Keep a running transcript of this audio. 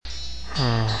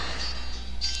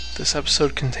This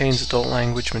episode contains adult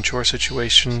language, mature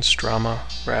situations, drama,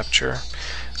 rapture,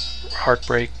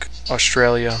 heartbreak,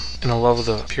 Australia, and a love of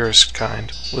the purest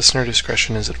kind. Listener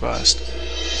discretion is advised.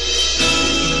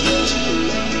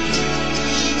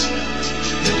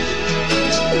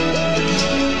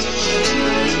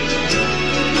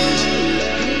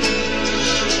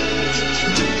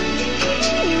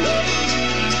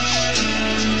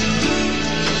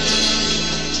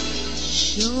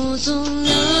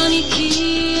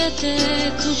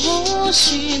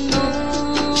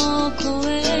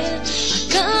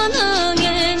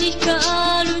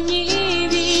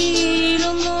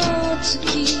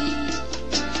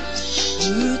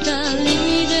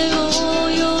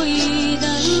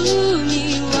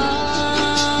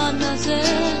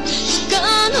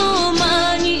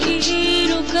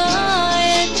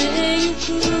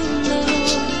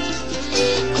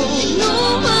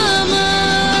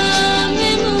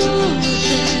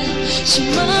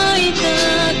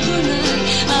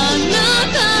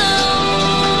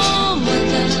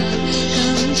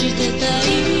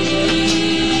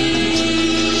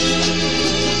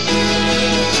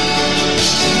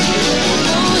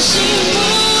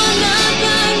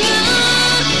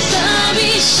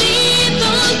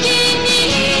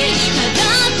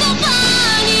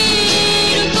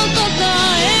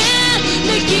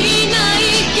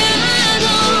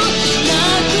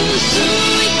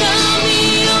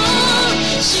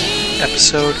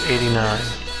 Episode 89,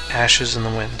 Ashes in the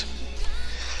Wind.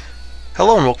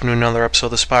 Hello and welcome to another episode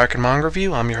of the Spiraken Manga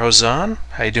Review. I'm your host Zahn.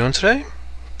 How you doing today?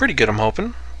 Pretty good, I'm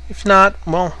hoping. If not,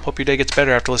 well, hope your day gets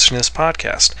better after listening to this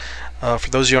podcast. For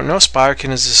those of you who don't know,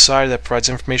 Spiraken is a society that provides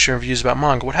information and reviews about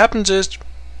manga. What happens is,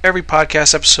 every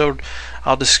podcast episode,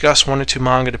 I'll discuss one or two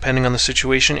manga depending on the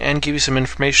situation and give you some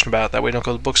information about it. That way you don't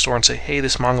go to the bookstore and say, hey,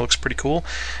 this manga looks pretty cool.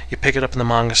 You pick it up and the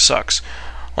manga sucks.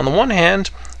 On the one hand,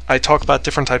 I talk about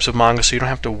different types of manga so you don't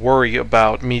have to worry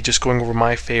about me just going over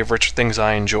my favorites or things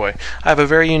I enjoy. I have a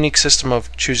very unique system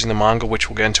of choosing the manga, which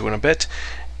we'll get into in a bit,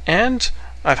 and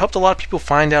I've helped a lot of people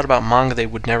find out about manga they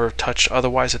would never have touched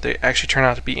otherwise that they actually turn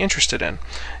out to be interested in.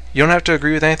 You don't have to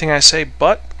agree with anything I say,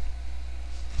 but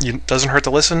it doesn't hurt to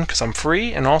listen because I'm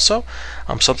free, and also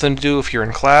I'm something to do if you're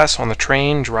in class, on the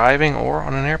train, driving, or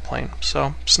on an airplane,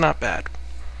 so it's not bad.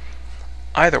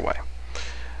 Either way.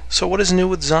 So what is new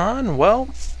with Zahn? Well,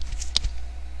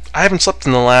 I haven't slept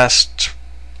in the last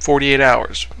 48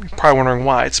 hours. You're probably wondering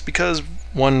why. It's because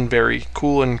one very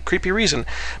cool and creepy reason.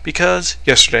 Because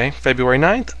yesterday, February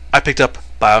 9th, I picked up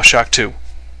BioShock 2.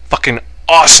 Fucking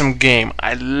awesome game.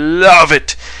 I love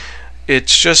it.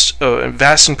 It's just a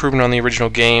vast improvement on the original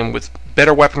game with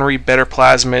better weaponry, better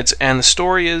plasmids, and the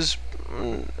story is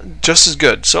just as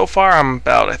good. So far, I'm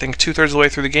about, I think, 2/3 of the way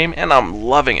through the game, and I'm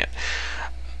loving it.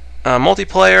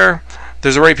 Multiplayer,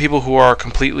 there's already people who are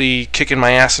completely kicking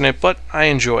my ass in it, but I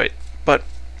enjoy it. But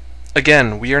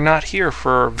again, we are not here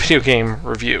for a video game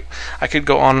review. I could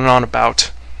go on and on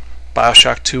about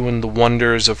BioShock 2 and the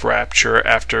wonders of Rapture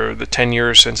after the 10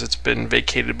 years since it's been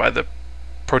vacated by the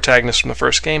protagonist from the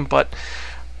first game, but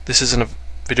this isn't a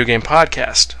video game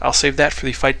podcast. I'll save that for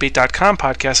the FightBait.com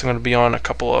podcast I'm going to be on in a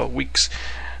couple of weeks.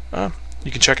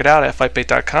 You can check it out at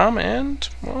FightBait.com, and,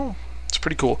 well, it's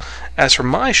pretty cool. As for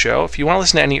my show, if you want to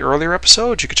listen to any earlier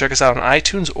episodes, you can check us out on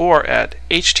iTunes or at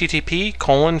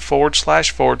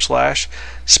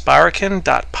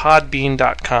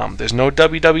http://spiraken.podbean.com. There's no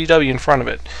www in front of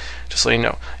it, just so you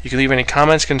know. You can leave any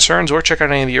comments, concerns, or check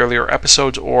out any of the earlier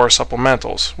episodes or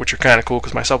supplementals, which are kind of cool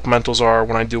because my supplementals are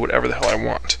when I do whatever the hell I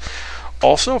want.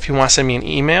 Also, if you want to send me an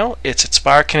email, it's at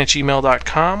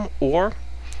spiraken@gmail.com, or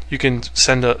you can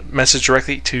send a message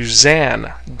directly to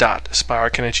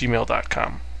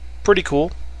zan.spiraken@gmail.com. Pretty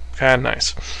cool. Kind of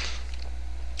nice.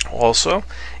 Also,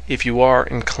 if you are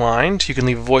inclined, you can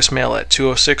leave a voicemail at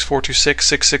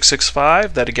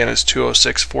 206-426-6665. That again is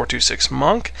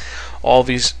 206-426-MONK. All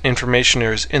these information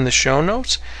is in the show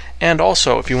notes. And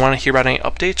also, if you want to hear about any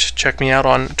updates, check me out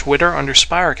on Twitter under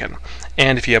Spiraken.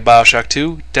 And if you have BioShock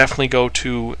 2, definitely go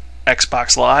to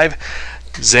Xbox Live.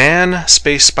 Zan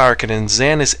space Spiraken, and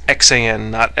Zan is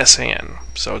X-A-N, not S-A-N.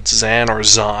 So it's Zan or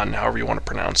Zahn, however you want to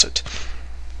pronounce it.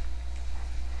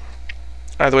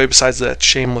 Either way, besides that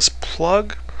shameless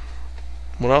plug,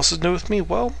 what else is new with me?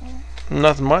 Well,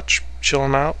 nothing much.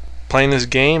 Chilling out, playing this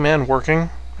game and working,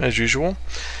 as usual.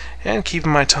 And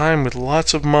keeping my time with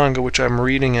lots of manga, which I'm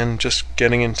reading and just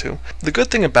getting into. The good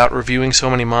thing about reviewing so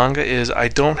many manga is I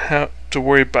don't have to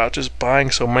worry about just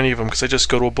buying so many of them, because I just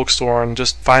go to a bookstore and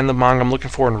just find the manga I'm looking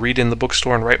for and read in the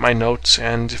bookstore and write my notes,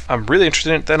 and if I'm really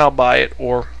interested in it, then I'll buy it,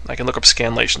 or I can look up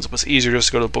scanlations. It's easier just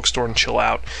to go to the bookstore and chill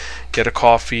out, get a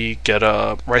coffee, get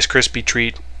a Rice Krispie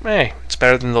treat. Hey, it's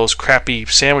better than those crappy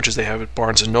sandwiches they have at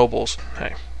Barnes & Noble's.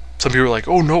 Hey, some people are like,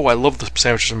 oh no, I love the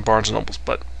sandwiches in Barnes & Noble's,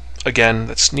 but again,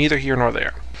 that's neither here nor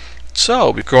there.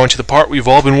 So, we're going to the part we've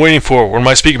all been waiting for. What am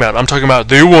I speaking about? I'm talking about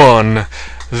the one,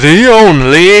 the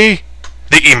only,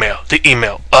 the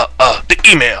email.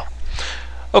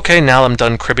 Okay, now I'm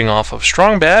done cribbing off of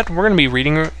Strong Bad. We're going to be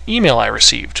reading an email I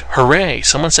received. Hooray,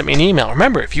 someone sent me an email.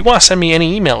 Remember, if you want to send me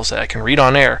any emails that I can read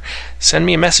on air, send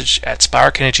me a message at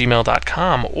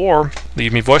spirekin@gmail.com or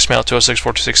leave me voicemail at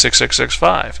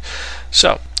 206-426-6665.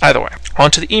 So, either way,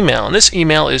 on to the email. And this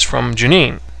email is from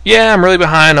Janine. Yeah, I'm really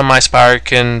behind on my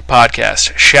Spirekin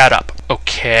podcast. Shut up.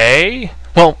 Okay.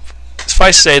 Well,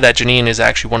 suffice to say that Janine is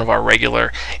actually one of our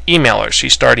regular emailers. She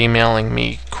started emailing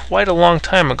me quite a long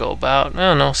time ago, about,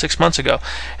 6 months ago.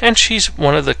 And she's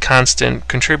one of the constant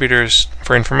contributors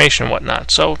for information and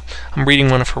whatnot. So I'm reading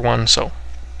one of her ones, so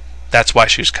that's why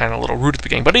she was kind of a little rude at the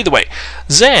beginning. But either way,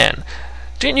 Zan,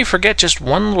 didn't you forget just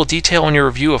one little detail in your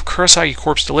review of Kurosagi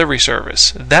Corpse Delivery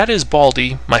Service? That is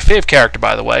Baldy, my fave character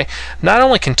by the way, not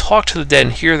only can talk to the dead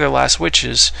and hear their last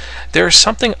wishes, there is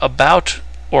something about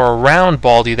or around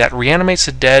Baldy that reanimates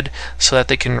the dead so that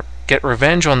they can get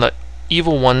revenge on the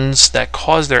evil ones that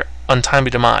caused their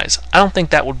untimely demise. I don't think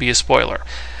that would be a spoiler.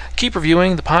 Keep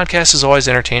reviewing, the podcast is always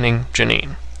entertaining,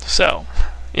 Janine. So,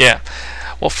 yeah.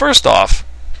 Well, first off,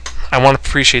 I want to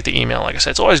appreciate the email. Like I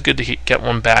said, it's always good to get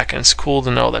one back, and it's cool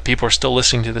to know that people are still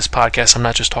listening to this podcast. I'm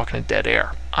not just talking to dead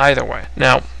air. Either way.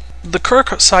 Now, the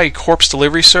Kurosagi Corpse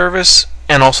Delivery Service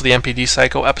and also the MPD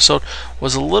Psycho episode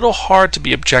was a little hard to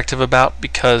be objective about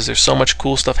because there's so much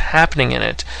cool stuff happening in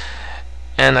it.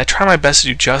 And I try my best to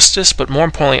do justice, but more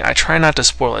importantly, I try not to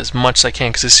spoil as much as I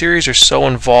can because the series are so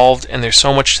involved and there's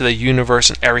so much to the universe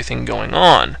and everything going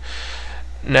on.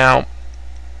 Now,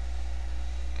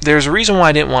 there's a reason why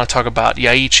I didn't want to talk about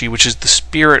Yaichi, which is the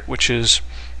spirit which is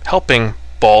helping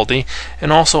Baldy,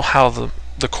 and also how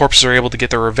the corpses are able to get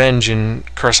their revenge in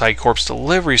Kurosagi Corpse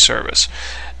Delivery Service.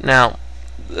 Now,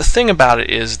 the thing about it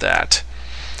is that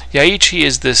Yaichi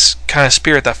is this kind of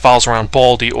spirit that follows around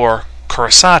Baldy or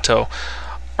Kurosato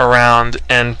around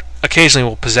and occasionally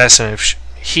will possess him if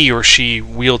he or she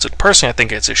wields it. Personally, I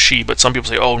think it's a she, but some people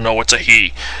say, oh no, it's a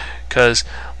he. Because,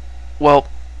 well,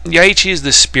 Yaichi is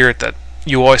this spirit that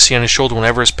you always see on his shoulder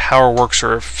whenever his power works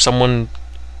or if someone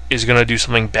is going to do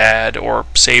something bad or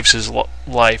saves his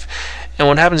life. And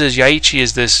what happens is Yaichi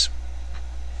is this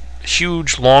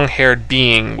huge long-haired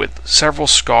being with several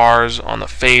scars on the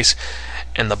face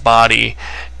and the body,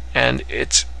 and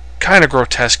it's kind of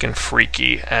grotesque and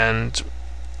freaky. And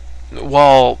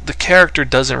while the character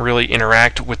doesn't really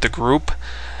interact with the group,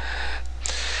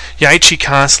 Yaichi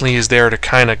constantly is there to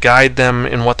kind of guide them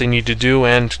in what they need to do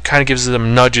and kind of gives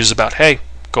them nudges about, hey,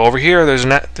 go over here, there's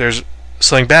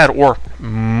something bad, or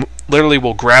literally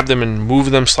will grab them and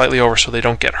move them slightly over so they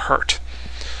don't get hurt.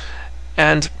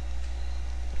 And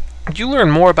you learn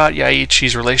more about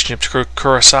Yaichi's relationship to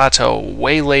Kurosato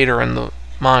way later in the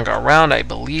manga, around, I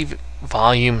believe,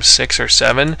 volume 6 or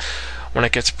 7, when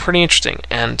it gets pretty interesting.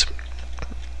 And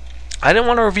I didn't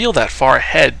want to reveal that far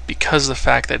ahead because of the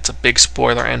fact that it's a big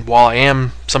spoiler, and while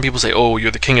some people say, oh, you're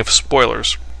the king of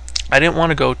spoilers, I didn't want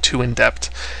to go too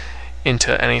in-depth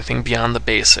into anything beyond the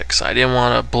basics. I didn't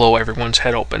want to blow everyone's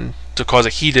head open to cause a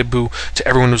heated boo to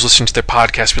everyone who's listening to their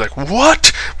podcast, be like,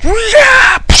 what?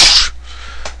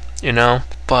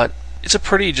 But it's a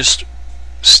pretty just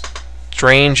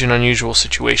strange and unusual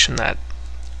situation that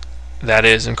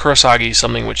is, and Kurosagi is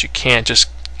something which you can't just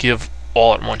give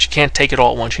all at once. You can't take it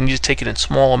all at once. You need to take it in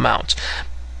small amounts,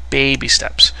 baby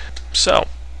steps. So,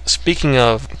 speaking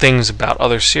of things about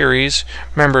other series,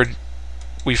 remember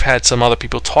we've had some other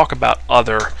people talk about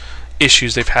other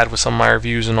issues they've had with some of my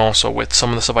reviews and also with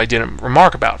some of the stuff I didn't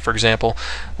remark about. For example,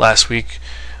 last week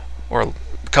or a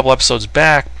couple episodes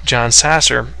back, John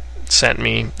Sasser sent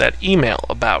me that email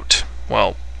about,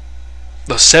 well,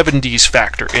 the 70s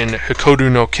factor in Hikoru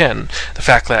no Ken. The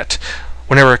fact that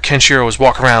whenever Kenshiro was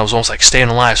walking around, it was almost like Staying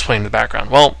Alive was playing in the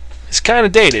background. Well, it's kind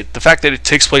of dated. The fact that it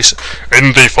takes place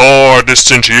in the far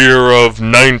distant year of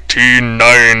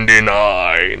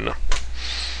 1999.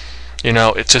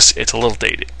 It's a little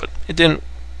dated, but it didn't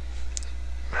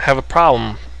have a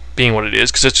problem being what it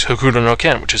is, because it's Hikoru no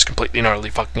Ken, which is completely and utterly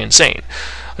fucking insane.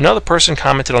 Another person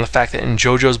commented on the fact that in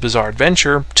JoJo's Bizarre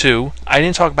Adventure 2, I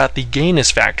didn't talk about the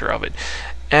gayness factor of it.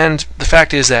 And the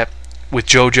fact is that with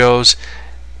JoJo's,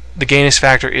 the gayness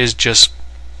factor is just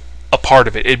a part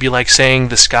of it. It'd be like saying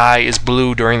the sky is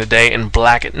blue during the day and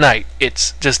black at night.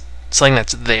 It's just something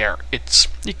that's there.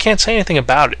 You can't say anything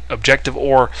about it, objective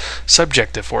or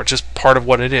subjective, or it's just part of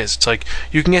what it is. It's like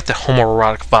you can get the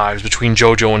homoerotic vibes between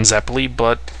JoJo and Zeppeli,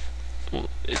 but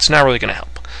it's not really going to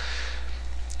help.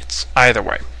 Either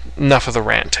way, enough of the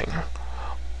ranting.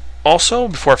 Also,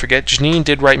 before I forget, Janine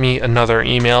did write me another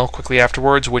email quickly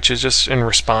afterwards, which is just in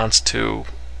response to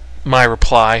my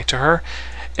reply to her.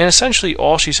 And essentially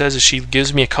all she says is she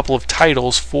gives me a couple of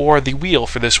titles for the wheel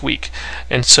for this week.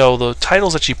 And so the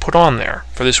titles that she put on there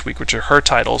for this week, which are her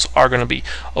titles, are going to be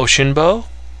Oshinbo,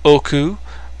 Oku,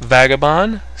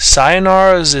 Vagabond,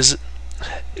 Sayonara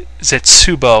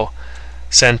Zetsubo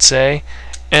Sensei,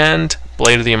 and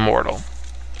Blade of the Immortal.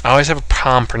 I always have a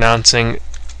problem pronouncing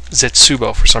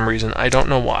Zetsubo for some reason. I don't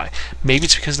know why. Maybe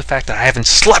it's because of the fact that I haven't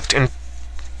slept in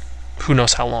who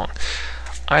knows how long.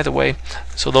 Either way,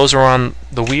 so those are on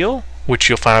the wheel, which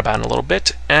you'll find out about in a little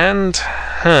bit. And,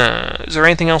 is there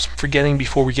anything else I'm forgetting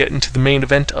before we get into the main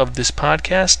event of this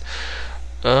podcast?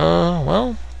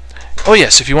 Oh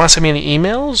yes, if you want to send me any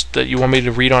emails that you want me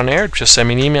to read on air, just send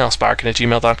me an email,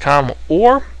 sparkin@gmail.com,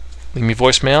 or leave me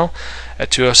voicemail at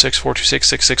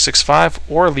 206-426-6665,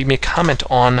 or leave me a comment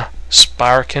on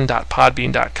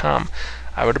sparkin.podbean.com.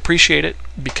 I would appreciate it.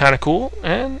 It'd be kind of cool,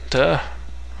 and,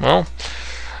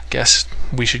 guess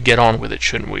we should get on with it,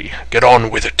 shouldn't we? Get on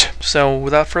with it! So,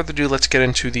 without further ado, let's get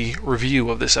into the review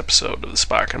of this episode of the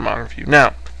Sparkin Manga Review.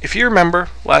 Now, if you remember,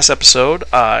 last episode,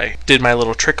 I did my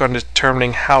little trick on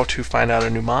determining how to find out a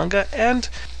new manga, and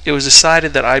it was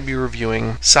decided that I'd be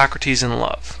reviewing Socrates in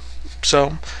Love.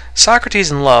 So, Socrates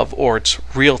in Love, or its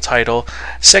real title,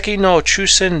 Seki no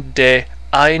Chusen de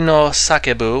Ai no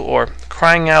Sakebu, or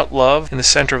Crying Out Love in the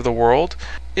Center of the World,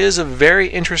 is a very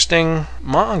interesting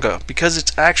manga because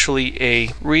it's actually a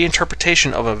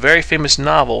reinterpretation of a very famous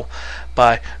novel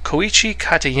by Koichi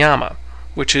Katayama,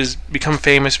 which has become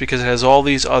famous because it has all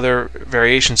these other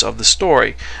variations of the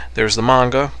story. There's the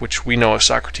manga, which we know as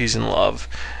Socrates in Love.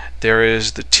 There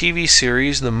is the TV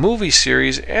series, the movie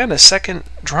series, and a second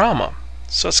drama.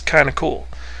 So it's kind of cool.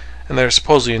 And there's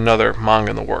supposedly another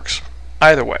manga in the works.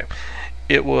 Either way,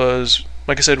 it was,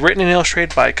 like I said, written and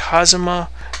illustrated by Kazuma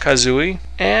Kazui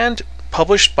and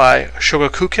published by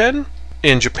Shogakukan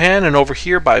in Japan and over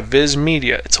here by Viz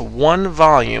Media. It's a one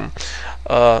volume.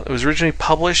 It was originally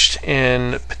published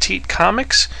in Petite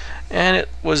Comics, and it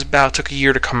took a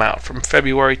year to come out, from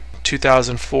February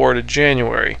 2004 to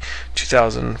January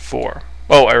 2004.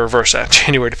 Oh, I reversed that,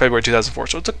 January to February 2004.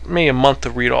 So it took me a month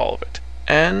to read all of it.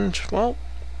 And, well,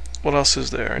 what else is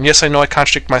there? And yes, I know I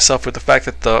contradict myself with the fact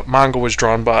that the manga was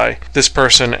drawn by this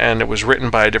person and it was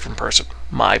written by a different person.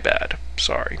 My bad.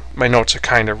 Sorry. My notes are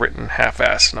kind of written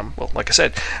half-assed, and I'm, well, like I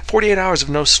said, 48 hours of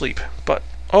no sleep. But,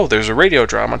 there's a radio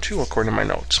drama too, according to my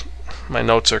notes. My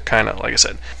notes are kind of, like I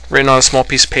said, written on a small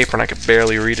piece of paper and I could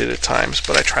barely read it at times,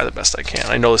 but I try the best I can.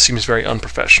 I know this seems very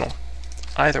unprofessional.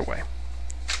 Either way.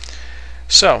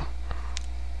 So,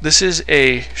 this is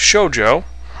a shoujo,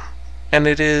 and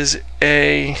it is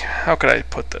a, how could I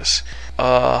put this?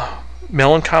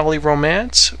 Melancholy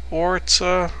romance, or it's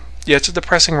a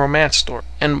depressing romance story.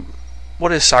 And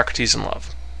what is Socrates in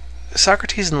Love?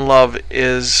 Socrates in Love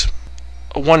is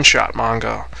a one-shot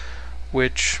manga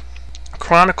which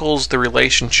chronicles the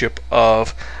relationship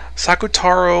of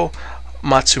Sakutaro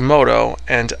Matsumoto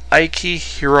and Aiki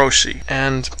Hiroshi.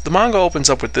 And the manga opens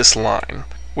up with this line,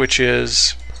 which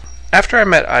is, "After I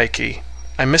met Aiki,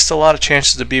 I missed a lot of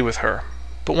chances to be with her.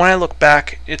 But when I look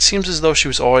back, it seems as though she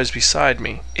was always beside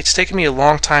me. It's taken me a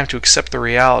long time to accept the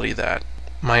reality that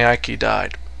my Aiki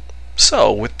died."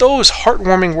 So, with those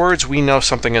heartwarming words, we know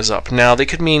something is up. Now, they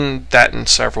could mean that in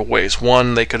several ways.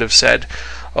 One, they could have said,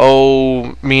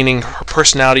 meaning her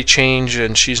personality changed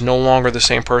and she's no longer the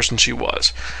same person she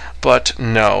was. But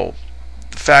no.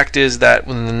 The fact is that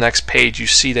in the next page, you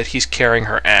see that he's carrying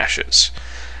her ashes.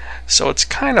 So it's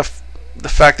kind of the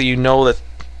fact that you know that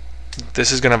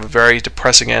this is going to have a very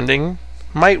depressing ending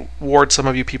might ward some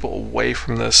of you people away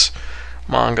from this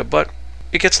manga, but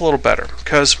it gets a little better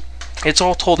because it's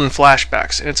all told in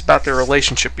flashbacks, and it's about their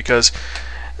relationship because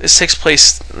this takes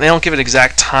place, they don't give an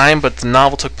exact time, but the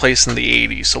novel took place in the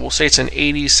 80s, so we'll say it's in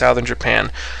 80s southern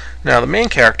Japan. Now, the main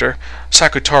character,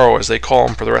 Sakutaro as they call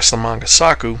him for the rest of the manga,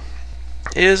 Saku,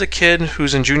 is a kid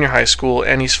who's in junior high school,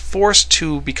 and he's forced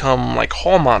to become like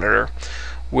hall monitor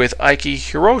with Aiki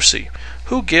Hiroshi,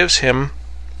 who gives him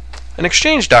an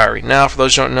exchange diary. Now, for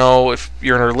those who don't know, if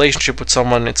you're in a relationship with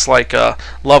someone, it's like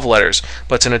love letters,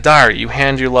 but it's in a diary. You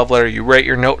hand your love letter, you write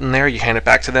your note in there, you hand it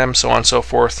back to them, so on and so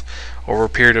forth, over a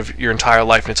period of your entire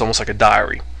life, and it's almost like a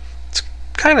diary. It's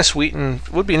kind of sweet, and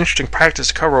it would be an interesting practice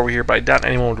to cover over here, but I doubt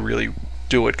anyone would really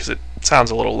do it, because it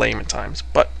sounds a little lame at times.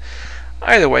 But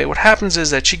either way, what happens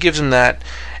is that she gives him that,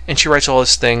 and she writes all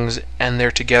his things, and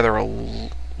they're together a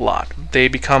lot. They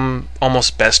become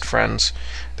almost best friends.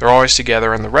 They're always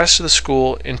together, and the rest of the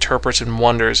school interprets and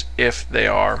wonders if they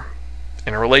are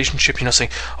in a relationship,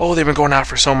 saying, oh, they've been going out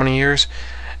for so many years.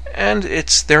 And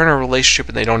they're in a relationship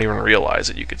and they don't even realize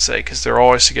it, you could say, because they're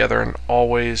always together and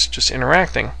always just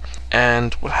interacting.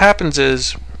 And what happens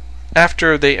is,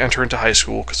 after they enter into high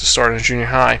school, because it started in junior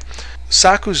high,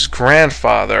 Saku's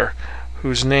grandfather,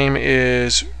 whose name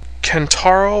is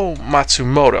Kentaro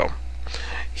Matsumoto,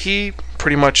 he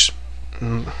pretty much,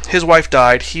 his wife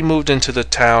died, he moved into the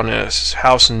town in his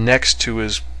house next to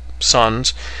his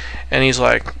son's, and he's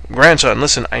like, grandson,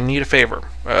 listen, I need a favor.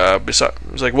 He's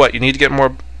like, what, you need to get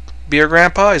more beer,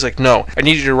 Grandpa? He's like, no, I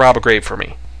need you to rob a grave for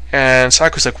me. And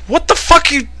Saku's like, what the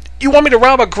fuck, you want me to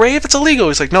rob a grave? It's illegal.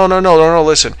 He's like, no,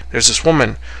 listen, there's this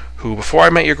woman who, before I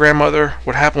met your grandmother,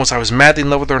 what happened was I was madly in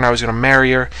love with her and I was going to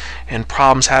marry her, and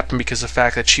problems happened because of the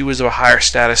fact that she was of a higher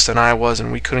status than I was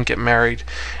and we couldn't get married.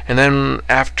 And then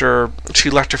after she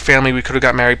left her family, we could have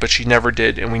got married, but she never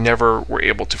did, and we never were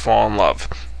able to fall in love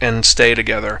and stay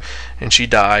together, and she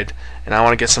died, and I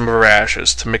want to get some of her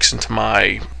ashes to mix into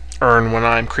my urn when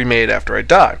I'm cremated after I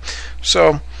die.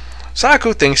 So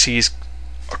Saku thinks he's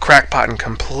a crackpot and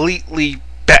completely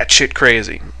batshit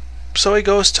crazy. So he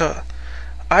goes to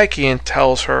Aiki and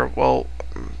tells her, well,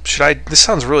 this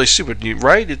sounds really stupid,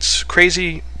 right? It's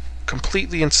crazy,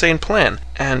 completely insane plan.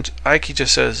 And Aiki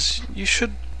just says, you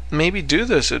should maybe do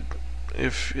this.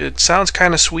 If it sounds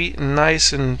kind of sweet and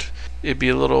nice and it'd be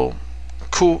a little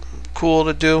cool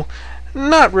to do.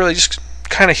 Not really, just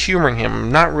kind of humoring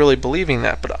him, not really believing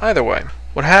that, but either way.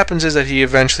 What happens is that he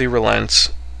eventually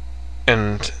relents,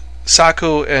 and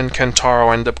Saku and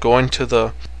Kentaro end up going to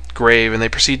the grave, and they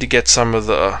proceed to get some of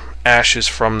the ashes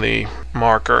from the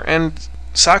marker, and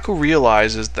Saku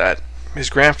realizes that his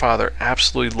grandfather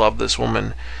absolutely loved this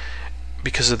woman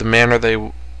because of the manner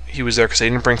he was there, because they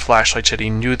didn't bring flashlights yet. He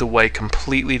knew the way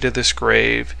completely to this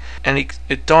grave, and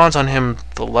it dawns on him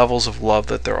the levels of love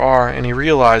that there are, and he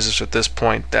realizes at this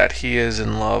point that he is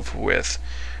in love with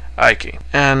Aiki.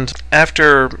 And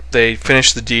after they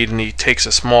finish the deed and he takes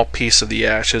a small piece of the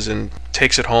ashes and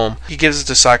takes it home, he gives it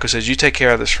to Saku, says, you take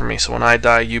care of this for me, so when I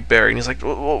die, you bury. And he's like,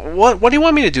 what do you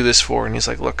want me to do this for? And he's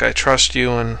like, look, I trust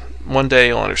you, and one day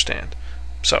you'll understand.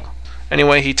 So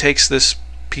anyway, he takes this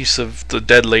piece of the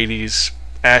dead lady's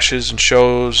ashes and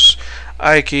shows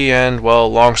Aiki, and,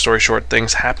 well, long story short,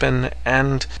 things happen,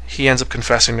 and he ends up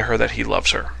confessing to her that he loves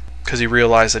her, because he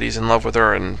realized that he's in love with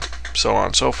her, and so on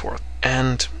and so forth.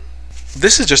 And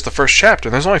this is just the first chapter.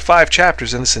 There's only 5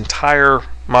 chapters in this entire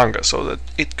manga, so that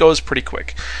it goes pretty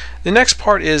quick. The next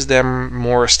part is them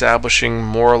more establishing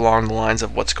more along the lines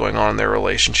of what's going on in their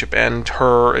relationship, and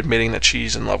her admitting that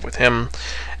she's in love with him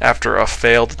after a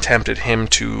failed attempt at him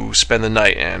to spend the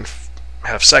night and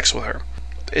have sex with her.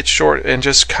 It's short and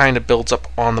just kind of builds up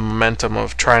on the momentum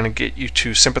of trying to get you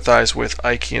to sympathize with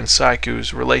Aiki and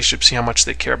Saku's relationship, see how much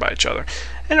they care about each other.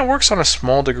 And it works on a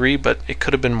small degree, but it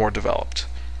could have been more developed.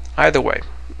 Either way,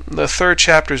 the 3rd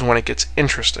chapter is when it gets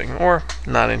interesting, or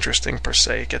not interesting per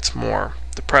se, it gets more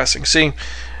depressing. See,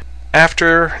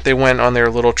 after they went on their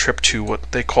little trip to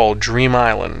what they call Dream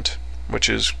Island, which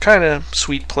is kind of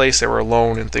sweet place, they were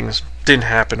alone and things didn't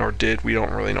happen, or did, we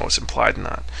don't really know what's implied in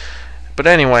that. But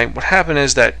anyway, what happened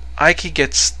is that Aiki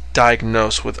gets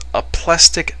diagnosed with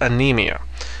aplastic anemia.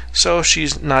 So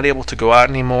she's not able to go out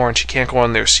anymore, and she can't go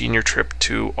on their senior trip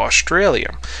to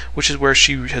Australia, which is where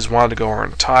she has wanted to go her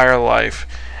entire life,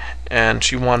 and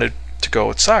she wanted to go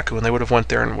with Saku, and they would have went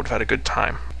there and would have had a good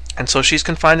time. And so she's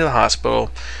confined to the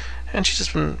hospital, and she's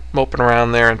just been moping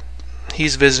around there, and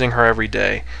he's visiting her every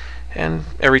day, and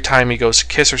every time he goes to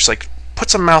kiss her, she's like, put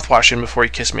some mouthwash in before you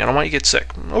kiss me, I don't want you to get sick.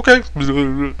 Okay.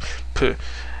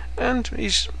 And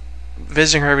he's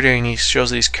visiting her every day, and he shows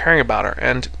that he's caring about her,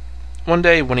 and one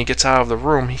day when he gets out of the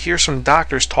room, he hears some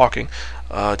doctors talking.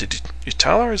 Did you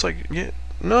tell her? He's like, yeah,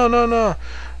 no.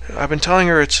 I've been telling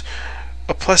her it's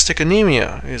aplastic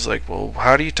anemia. He's like, well,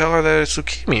 how do you tell her that it's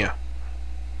leukemia?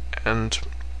 And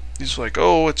he's like,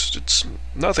 oh, it's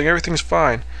nothing, everything's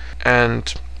fine.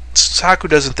 And Saku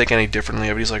doesn't think any differently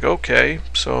of it. He's like, okay,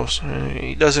 so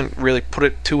he doesn't really put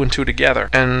it 2 and 2 together.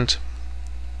 And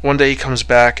one day he comes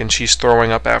back and she's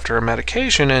throwing up after her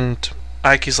medication, and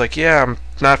Aiki's like, yeah, I'm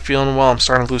not feeling well, I'm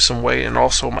starting to lose some weight, and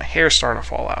also my hair's starting to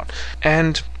fall out.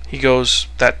 And he goes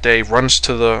that day, runs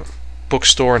to the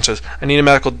bookstore and says, I need a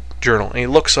medical journal. And he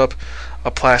looks up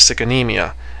aplastic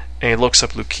anemia, and he looks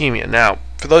up leukemia. Now,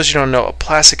 for those who don't know,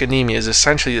 aplastic anemia is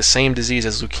essentially the same disease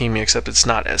as leukemia, except it's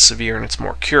not as severe and it's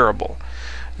more curable.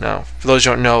 Now, for those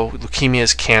who don't know, leukemia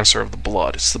is cancer of the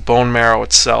blood. It's the bone marrow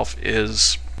itself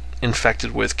is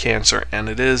infected with cancer, and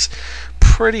it is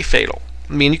pretty fatal.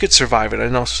 I mean, you could survive it. I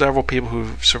know several people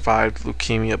who survived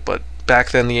leukemia, but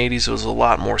back then in the 80s it was a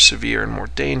lot more severe and more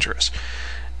dangerous.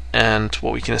 And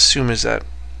what we can assume is that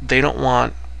they don't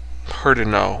want her to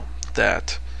know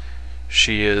that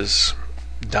she is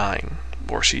dying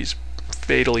or she's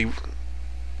fatally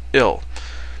ill.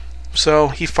 So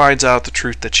he finds out the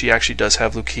truth that she actually does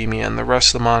have leukemia, and the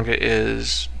rest of the manga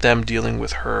is them dealing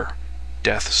with her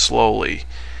death slowly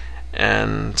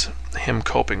and him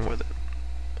coping with it.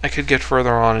 I could get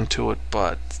further on into it,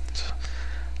 but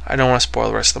I don't want to spoil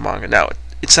the rest of the manga. Now,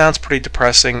 it sounds pretty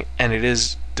depressing, and it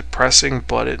is depressing,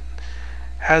 but it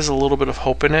has a little bit of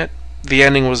hope in it. The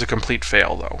ending was a complete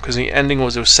fail, though, because the ending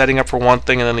was, it was setting up for one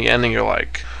thing, and then the ending you're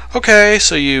like, okay,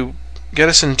 so you get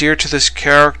us endeared to this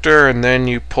character, and then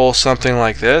you pull something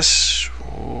like this?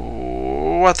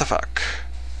 What the fuck?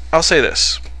 I'll say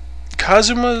this.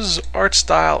 Kazuma's art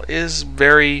style is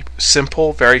very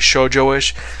simple, very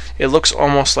shoujo-ish. It looks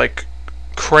almost like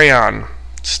crayon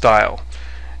style.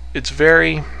 It's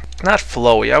very, not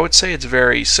flowy, I would say it's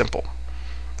very simple.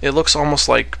 It looks almost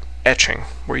like etching,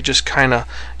 where you just kind of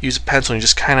use a pencil and you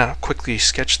just kind of quickly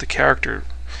sketch the character.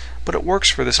 But it works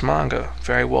for this manga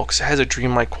very well because it has a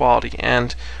dreamlike quality,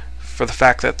 and for the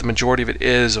fact that the majority of it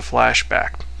is a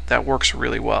flashback, that works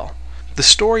really well. The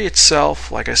story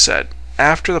itself, like I said,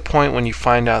 after the point when you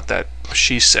find out that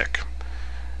she's sick,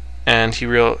 and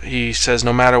he says,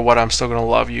 no matter what, I'm still gonna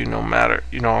love you. No matter,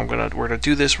 we're gonna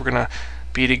do this. We're gonna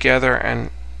be together, and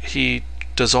he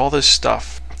does all this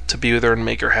stuff to be with her and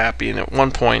make her happy. And at one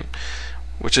point,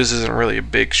 which isn't really a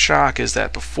big shock, is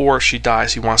that before she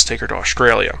dies, he wants to take her to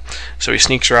Australia. So he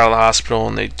sneaks her out of the hospital,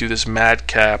 and they do this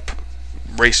madcap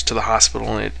race to the hospital,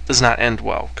 and it does not end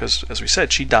well because, as we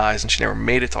said, she dies and she never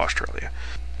made it to Australia.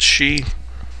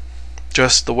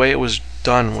 Just the way it was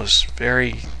done was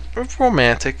very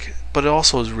romantic, but it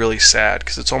also is really sad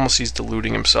because it's almost he's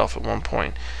deluding himself at one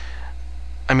point.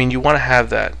 I mean, you want to have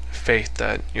that faith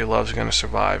that your love's going to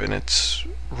survive, and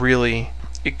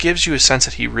it gives you a sense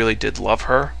that he really did love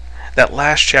her. That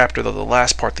last chapter, though, the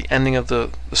last part, the ending of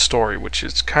the story, which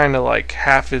is kind of like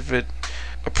half of it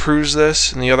approves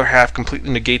this and the other half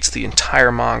completely negates the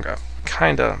entire manga,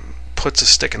 kind of puts a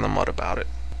stick in the mud about it.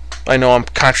 I know I'm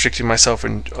contradicting myself,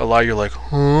 and a lot of you are like,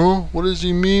 huh? What does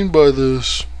he mean by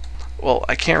this? Well,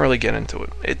 I can't really get into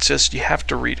it. It's just, you have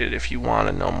to read it if you want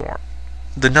to know more.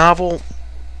 The novel,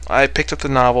 I picked up the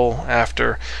novel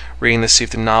after reading this to see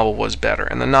if the novel was better,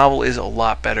 and the novel is a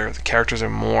lot better. The characters are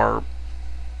more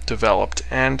developed,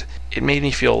 and it made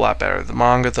me feel a lot better. The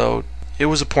manga, though, it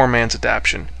was a poor man's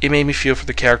adaptation. It made me feel for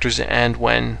the characters, and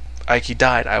when Aiki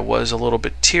died, I was a little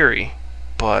bit teary,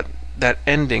 but that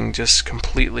ending just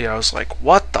completely, I was like,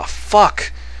 what the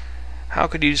fuck? How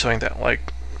could you do something like that?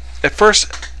 Like, at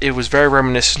first, it was very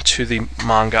reminiscent to the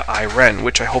manga Airen,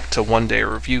 which I hope to one day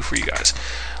review for you guys,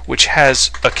 which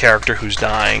has a character who's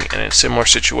dying in a similar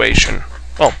situation.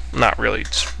 Well, not really,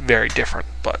 it's very different,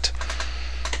 but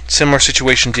similar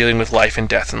situation dealing with life and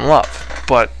death and love.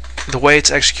 But the way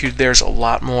it's executed there is a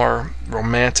lot more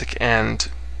romantic and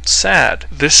sad.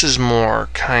 This is more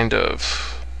kind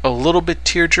of a little bit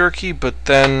tear-jerky, but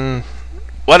then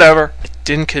whatever. It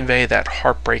didn't convey that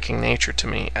heartbreaking nature to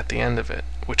me at the end of it,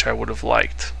 which I would have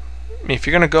liked. I mean, if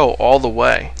you're going to go all the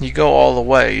way, you go all the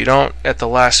way. You don't, at the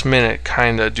last minute,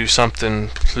 kind of do something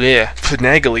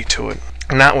finagly to it.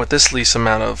 Not with this least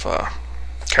amount of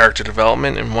character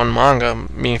development in one manga.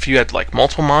 I mean, if you had like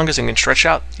multiple mangas and can stretch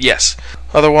out, yes.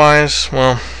 Otherwise,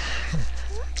 well,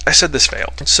 I said this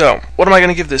failed. So, what am I going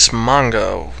to give this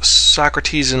manga?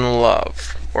 Socrates in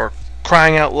Love, or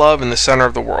Crying Out Love in the Center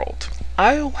of the World.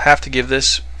 I'll have to give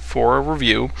this, for a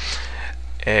review,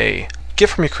 a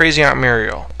Gift from Your Crazy Aunt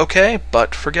Muriel. Okay,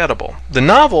 but forgettable. The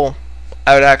novel,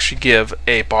 I would actually give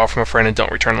a Borrow from a Friend and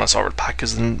Don't Return Unless Offered back,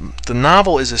 because the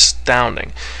novel is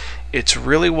astounding. It's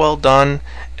really well done,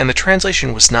 and the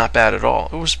translation was not bad at all.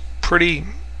 It was pretty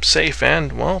safe,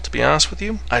 and, well, to be honest with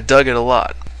you, I dug it a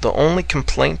lot. The only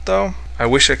complaint, though, I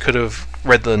wish I could have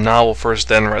read the novel first,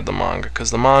 then read the manga, because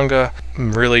the manga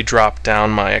really dropped down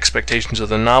my expectations of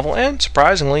the novel, and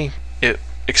surprisingly, it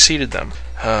exceeded them.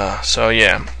 So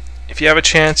yeah, if you have a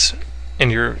chance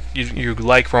and you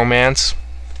like romance,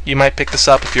 you might pick this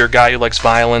up. If you're a guy who likes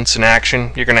violence and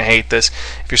action, you're gonna hate this.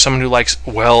 If you're someone who likes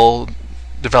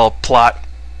well-developed plot,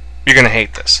 you're gonna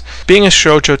hate this. Being a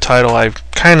shoujo title, I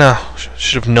kinda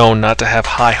should have known not to have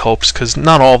high hopes, because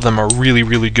not all of them are really,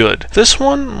 really good. This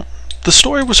one, the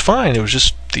story was fine. It was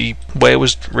just the way it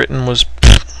was written was,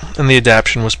 and the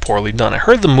adaptation was poorly done. I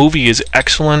heard the movie is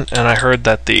excellent, and I heard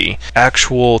that the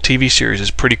actual TV series is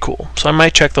pretty cool. So I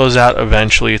might check those out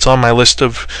eventually. It's on my list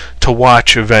to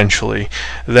watch eventually.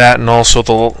 That, and also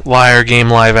the Liar Game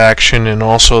live action, and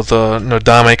also the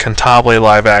Nodame Cantabile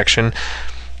live action.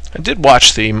 I did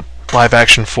watch the live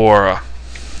action for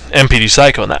MPD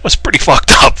Psycho, and that was pretty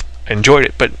fucked up. I enjoyed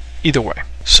it, but either way.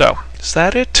 So, is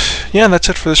that it? Yeah, that's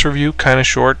it for this review. Kind of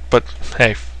short, but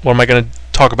hey, what am I going to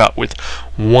talk about with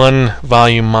one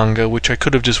volume manga, which I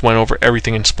could have just went over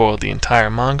everything and spoiled the entire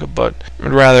manga, but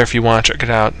I'd rather, if you want to check it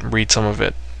out, read some of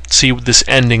it, see this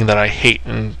ending that I hate,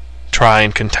 and try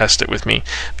and contest it with me.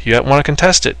 If you want to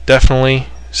contest it, definitely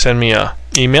send me a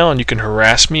email and you can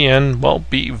harass me and, well,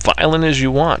 be violent as you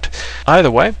want.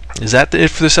 Either way, is that it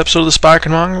for this episode of the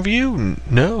Spirekin Manga Review?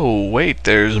 No, wait,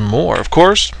 there's more. Of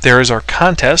course, there is our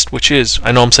contest, which is,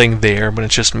 I know I'm saying there, but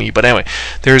it's just me, but anyway,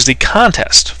 there's the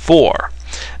contest for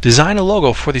design a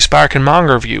logo for the Spirekin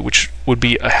Manga Review, which would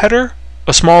be a header,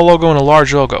 a small logo, and a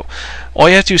large logo. All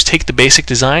you have to do is take the basic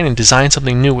design and design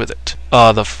something new with it.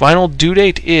 The final due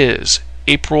date is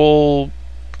April,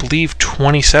 I believe,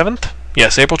 27th?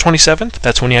 Yes, April 27th.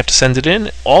 That's when you have to send it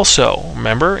in. Also,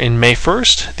 remember, in May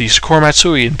 1st, the Sakura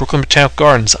Matsuri in Brooklyn Botanical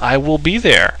Gardens, I will be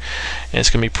there. And it's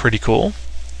going to be pretty cool.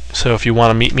 So if you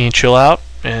want to meet me and chill out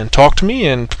and talk to me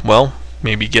and, well,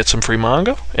 maybe get some free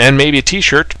manga and maybe a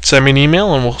t-shirt, send me an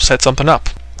email and we'll set something up.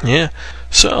 Yeah.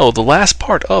 So, the last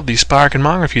part of the Spirekin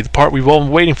Manga Review, the part we've all been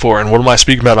waiting for. And what am I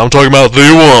speaking about? I'm talking about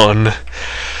the one,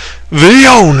 the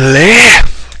only,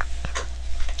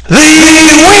 the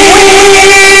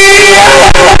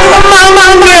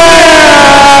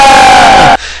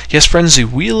Yes, friends, the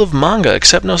Wheel of Manga,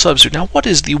 except no substitute. Now, what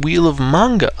is the Wheel of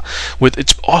Manga with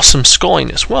its awesome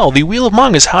sculliness? Well, the Wheel of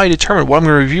Manga is how I determine what I'm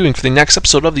going to be reviewing for the next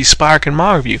episode of the Spirekin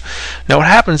Manga Review. Now, what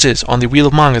happens is, on the Wheel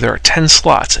of Manga, there are 10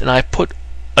 slots, and I put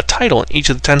a title in each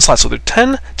of the 10 slots. So there are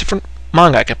 10 different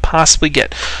manga I could possibly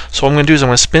get. So what I'm going to do is I'm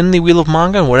going to spin the Wheel of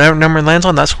Manga, and whatever number it lands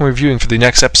on, that's what we're reviewing for the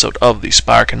next episode of the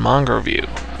Spirekin Manga Review.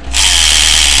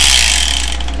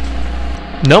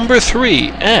 Number 3,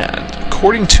 and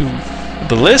according to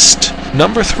the list,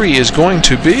 number 3 is going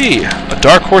to be a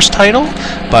Dark Horse title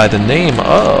by the name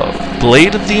of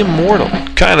Blade of the Immortal.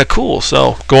 Kinda cool.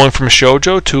 So, going from a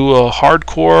shoujo to a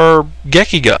hardcore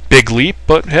Gekiga. Big leap,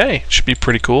 but hey, should be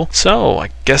pretty cool. So, I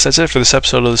guess that's it for this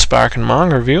episode of the Spirekin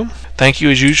Manga Review. Thank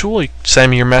you as usual. You send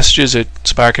me your messages at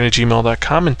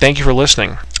spirekin@gmail.com, and thank you for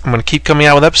listening. I'm going to keep coming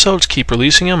out with episodes, keep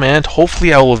releasing them, and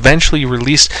hopefully I will eventually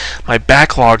release my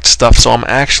backlogged stuff so I'm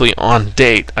actually on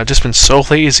date. I've just been so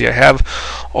lazy. I have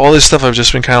all this stuff. I've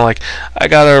just been kind of like, I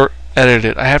gotta edit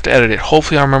it. I have to edit it.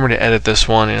 Hopefully I'll remember to edit this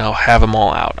one and I'll have them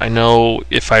all out. I know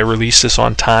if I release this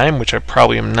on time, which I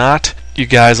probably am not, you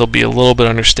guys will be a little bit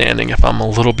understanding if I'm a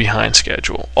little behind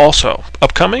schedule. Also,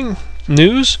 upcoming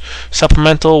news,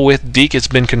 supplemental with Deke, it's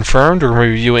been confirmed. We're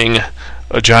reviewing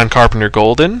John Carpenter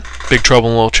Golden, Big Trouble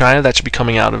in Little China. That should be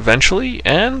coming out eventually.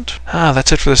 And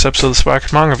that's it for this episode of the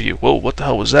Spirekin Manga Review. Whoa, what the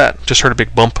hell was that? Just heard a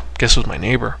big bump. Guess it was my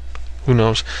neighbor. Who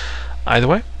knows? Either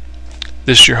way,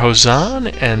 this is your host Zahn,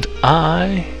 and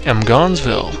I am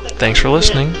Gonzville. Thanks for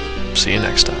listening. See you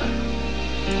next time.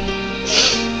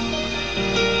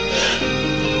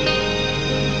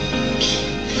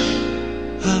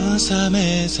 朝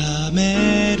目覚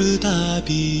めるた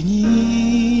び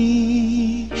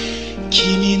に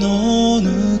君の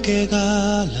抜け殻が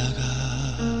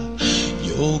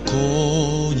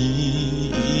横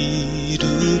にいる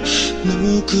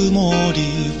ぬくもり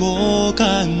を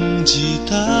感じ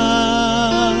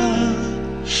た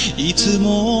いつ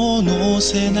もの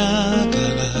背中が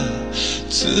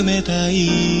冷たい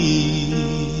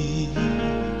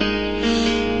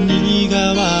苦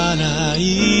笑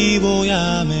いを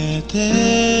やめて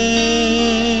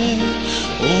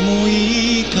重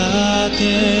いカーテ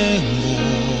ンを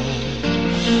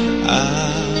開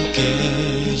け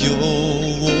よ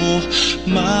う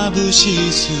眩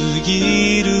しすぎ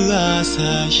る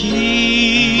朝日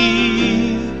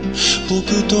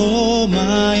僕と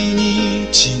毎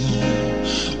日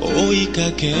の追い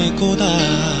かけっこだ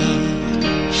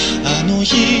あの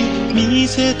日見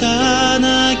せた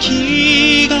泣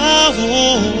き顔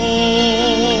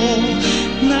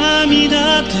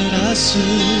涙照らす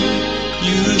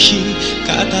夕日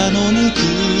肩のぬく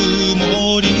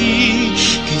もり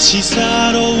消し去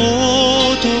ろ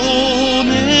うと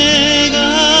願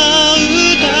う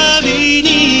たびに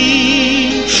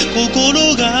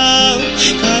心が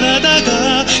体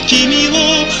が君を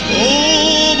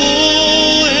覚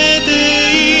えて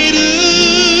いる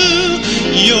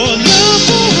Your love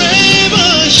forever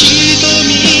瞳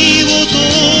を閉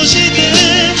じて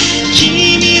君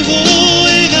を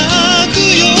描く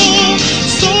よ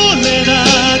それだ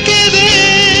けで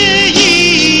い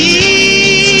い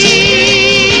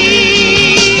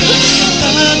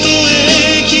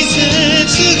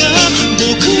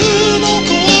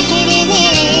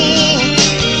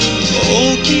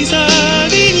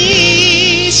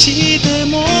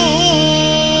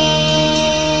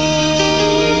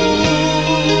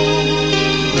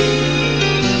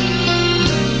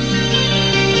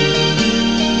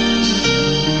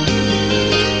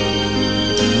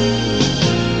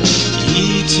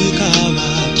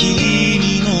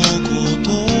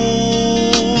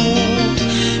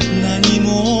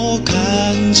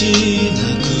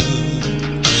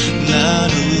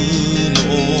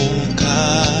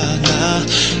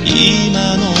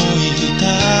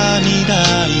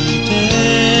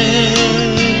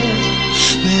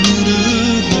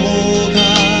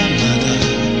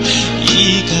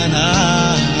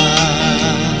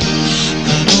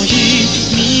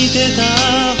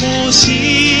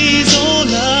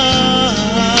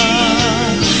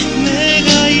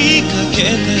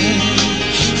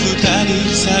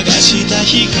した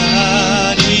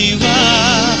光